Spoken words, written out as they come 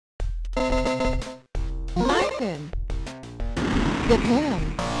Japan. Japan.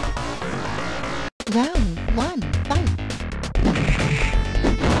 Round 1, fight.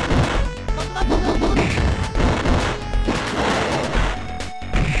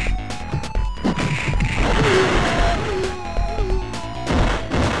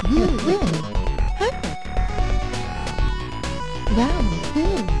 You win. Perfect. Round 2,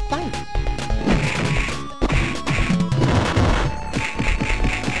 fight.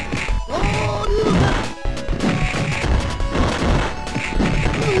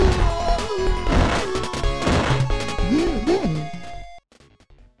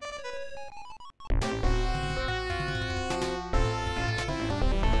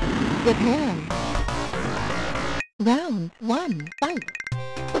 Japan. Round 1, fight.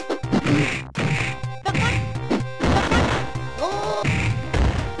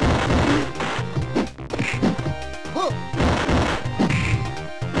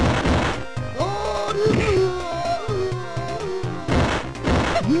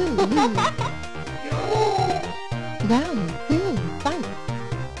 You win. Round 2, fight.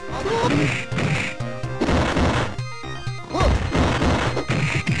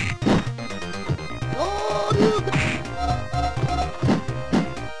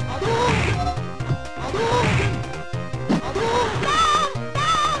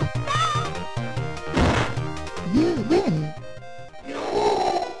 You win.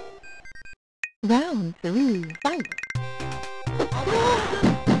 Round 3, fight.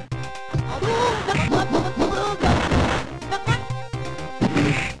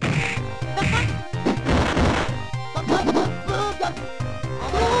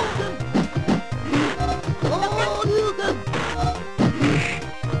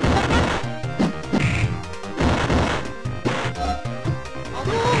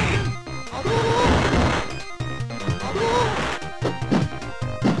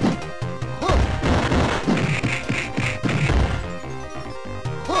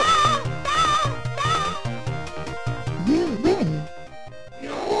 You win.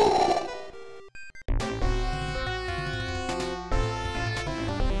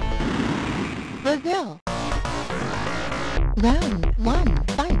 Brazil. Round 1,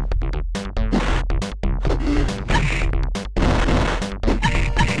 fight.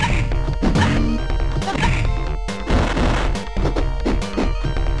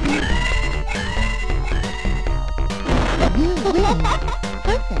 You win.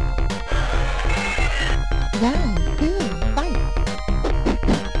 Perfect. Round 2, fight.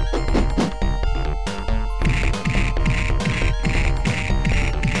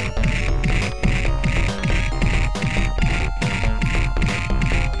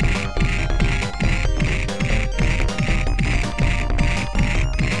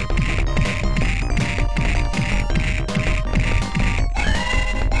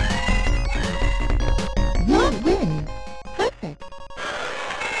 You win. Perfect.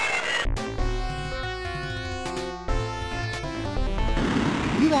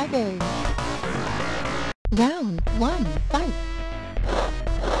 USA. Round 1, fight.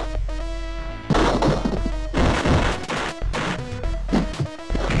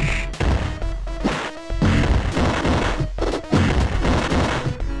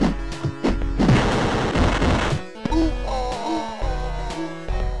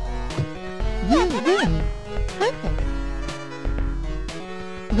 You win. Perfect.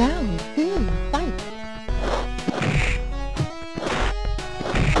 Round 2, fight.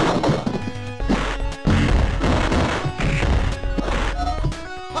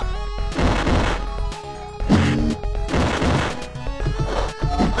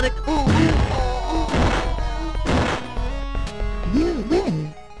 You win.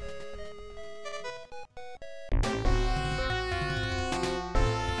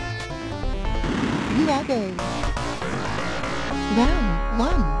 USA. Round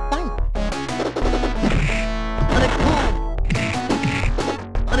 1, fight.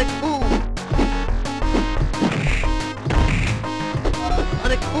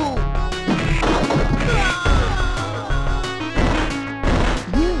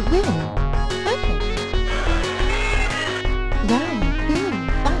 You win. Perfect. Round 2,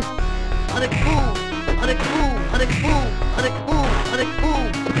 fight.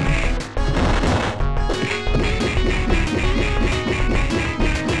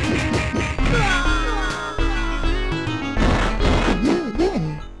 You win.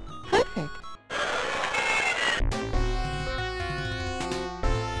 Perfect.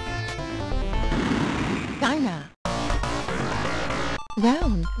 China.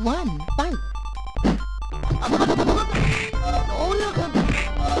 Round 1, fight.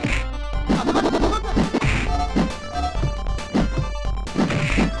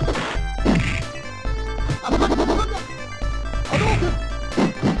 You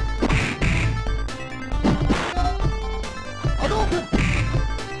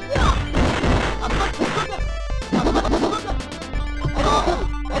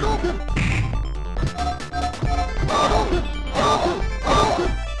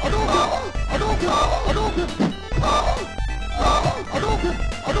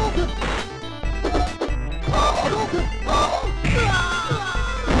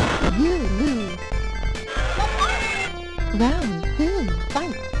lose. Round 2,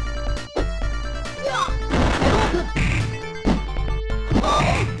 fight.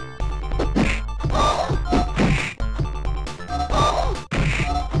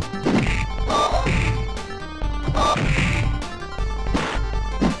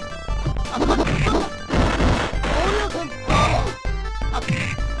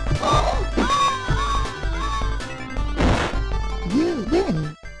 You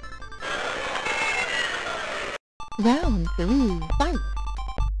win. Round 3, fight.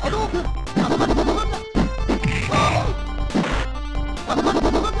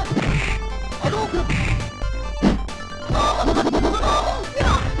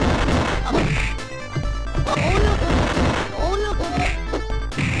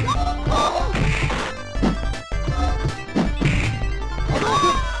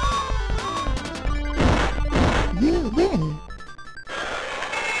 You win.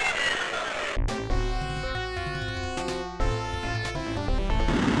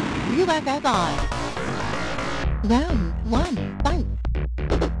 USSR. Round 1, fight.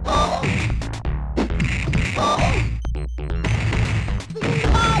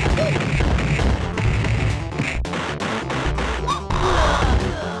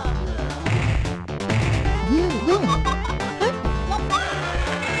 You win.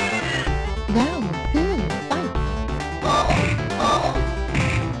 Round 2, fight.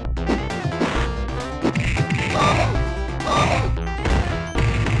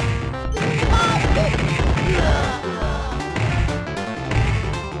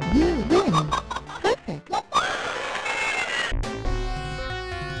 You win. Perfect.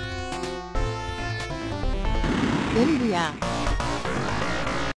 India.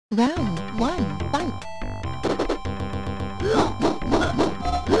 Round 1, fight.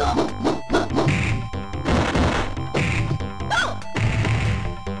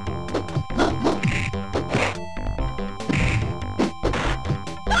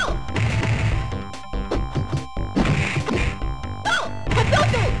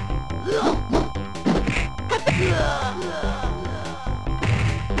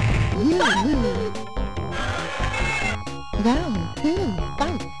 You lose. Round 2,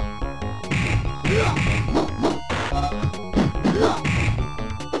 fight.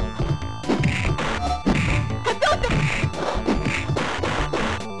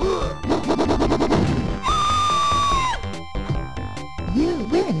 You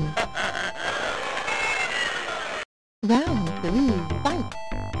win. Round 3, fight.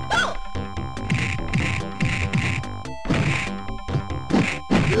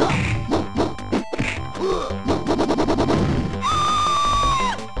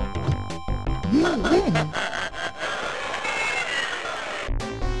 You win.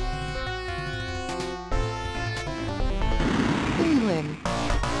 England.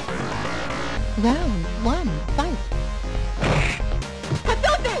 Round 1, fight.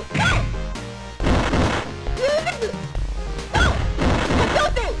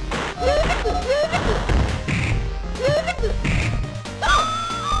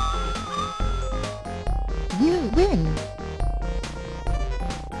 You win.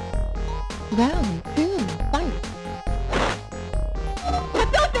 Round 2, fight.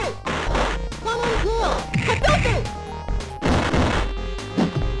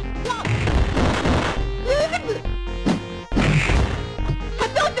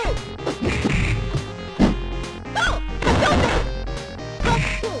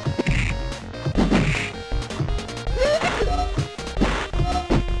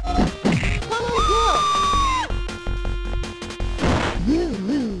 You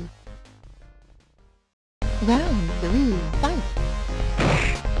lose. Round 3, fight.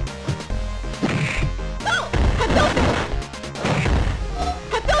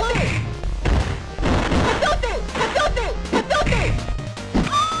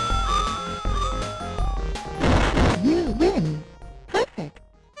 You win. Perfect.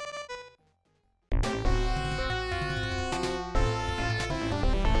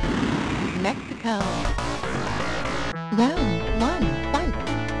 Mexico. Round 1, fight.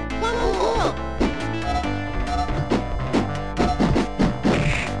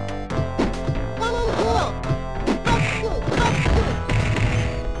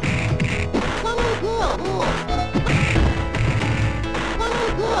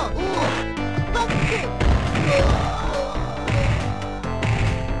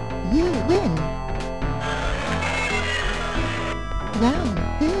 You win. Round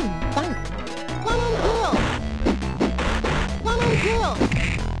 2, fight.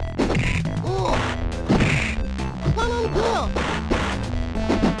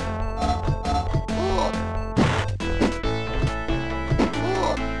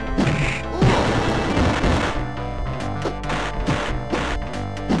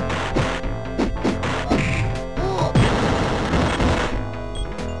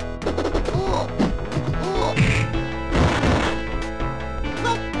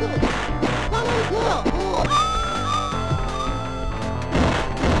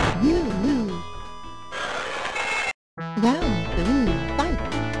 You lose. Round 3, fight.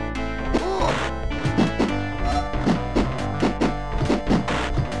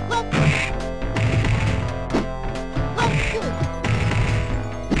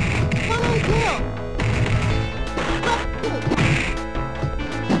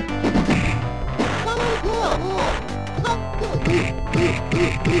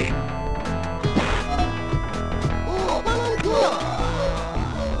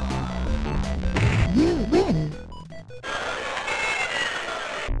 You win.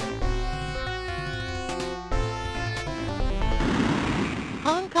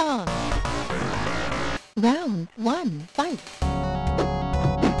 Hong Kong. Round 1, fight.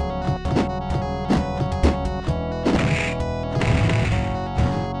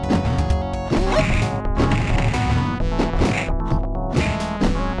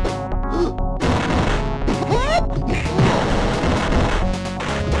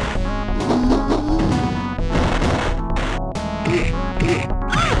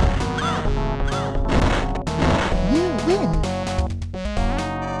 You win.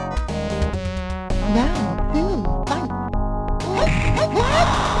 Round 2, fight.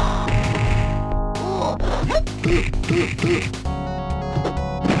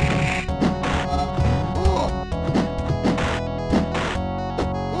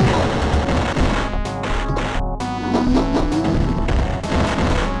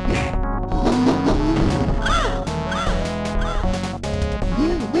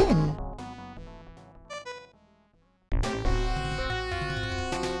 You win.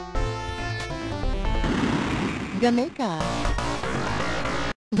 Jamaica.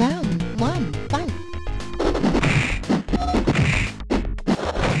 Round 1, fight.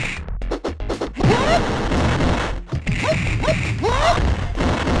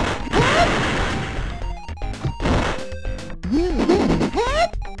 You win.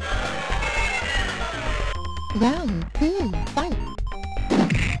 Round 2, fight.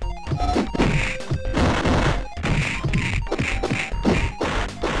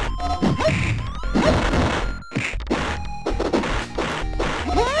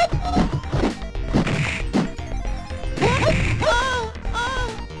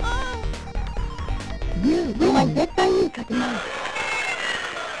 You win. 絶対に勝てない。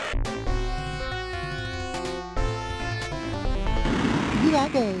You are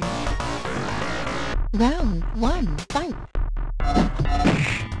game. Round 1, fight.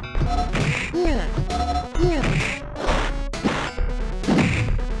 Yeah. Yeah.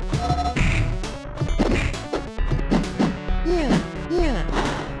 Yeah. Yeah.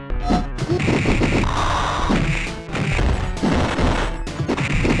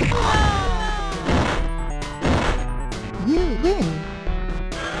 You win.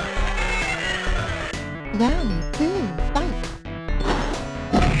 Round 2, fight.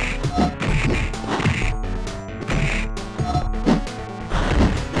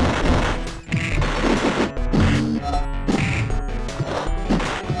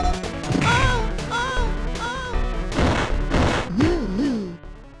 You lose.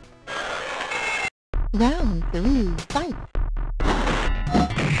 Round 3, fight.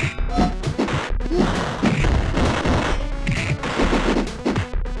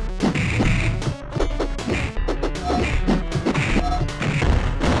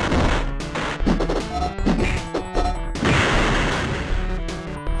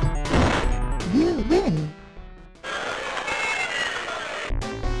 You win.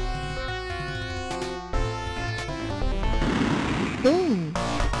 Boom.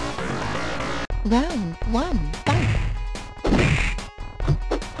 Round 1, fight.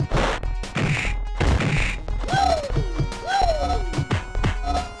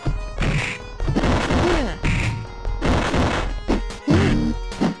 Yeah.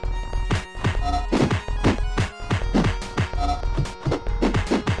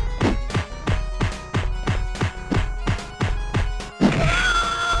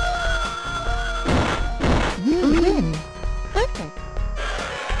 You win. Perfect.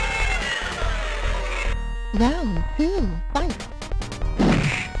 Round 2, fight.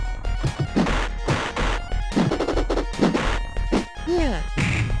 Yeah.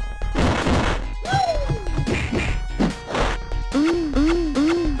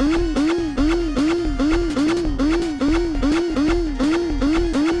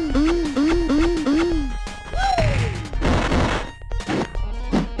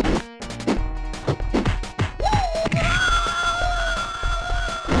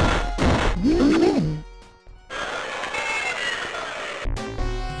 You win.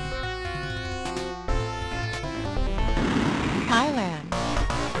 Thailand.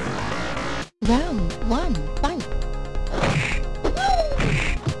 Round 1, fight!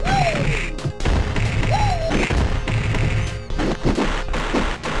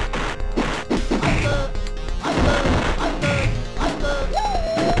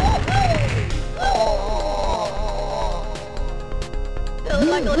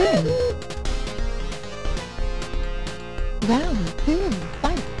 You win! Round 2,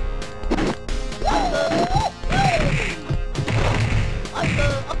 fight!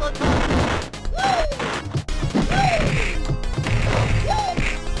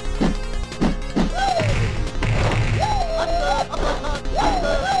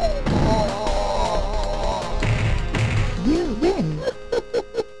 You win!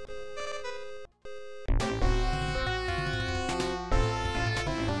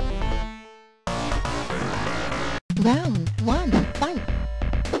 Round 1, fight!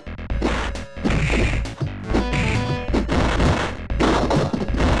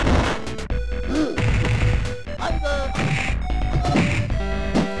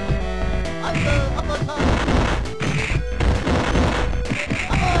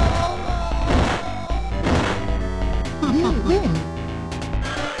 You win!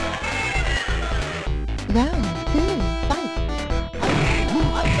 Round 2, fight!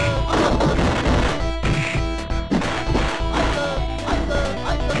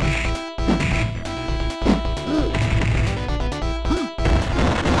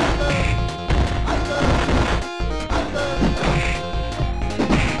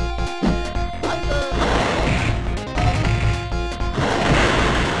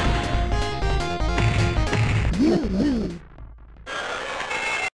 You lose!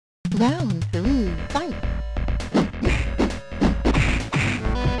 Round 3, fight!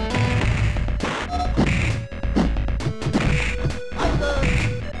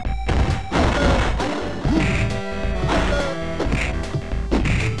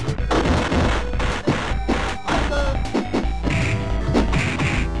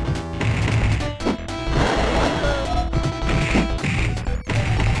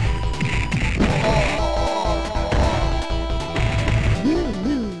 You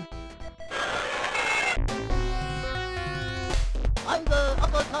lose!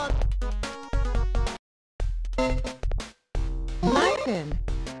 My turn!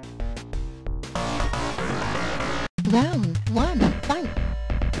 Round 1, fight!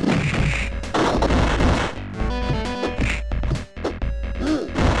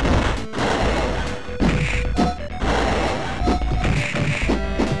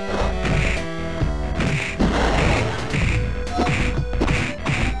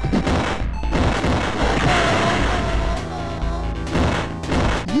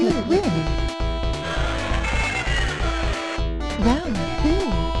 You win! Round 2,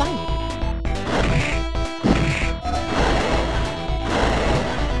 fight!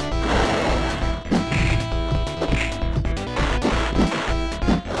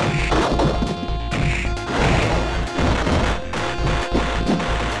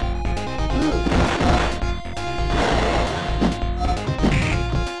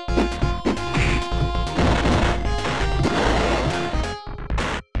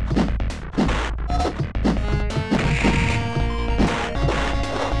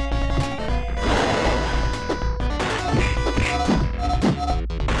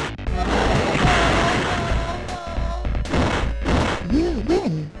 You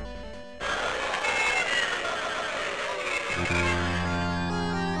win!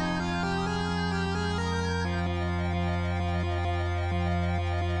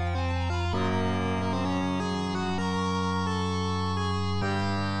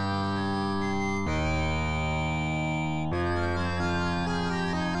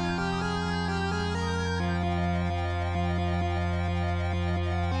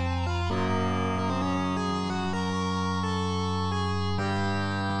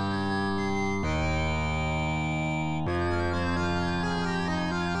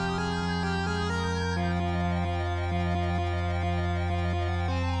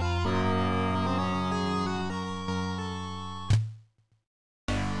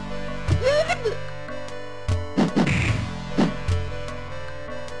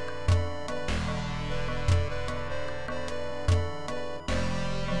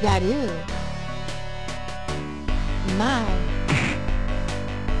 That is my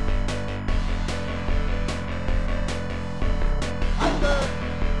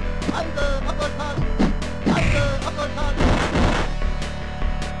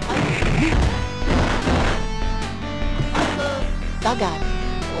Saga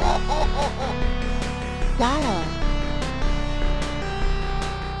Guile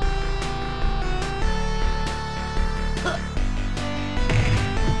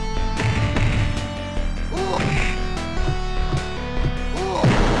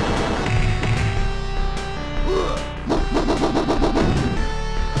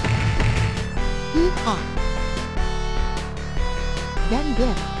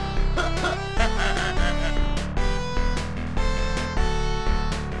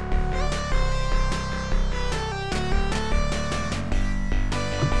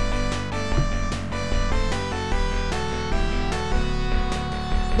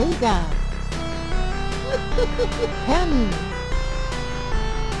Sega. Cammy.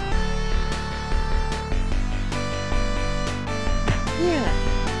 Here.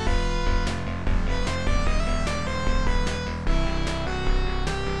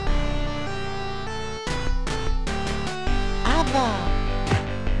 Ava.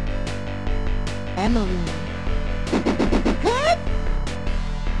 Emily. What?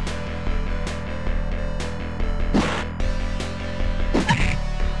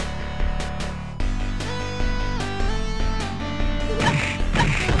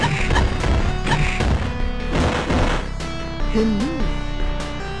 Canoe.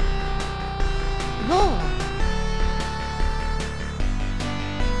 Roll.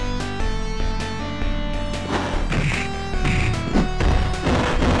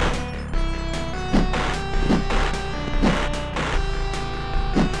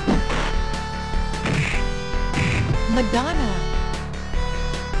 Madonna.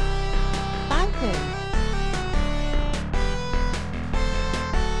 Backfist.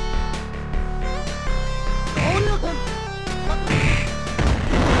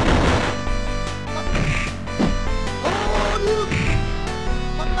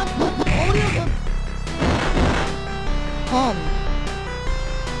 Cammy.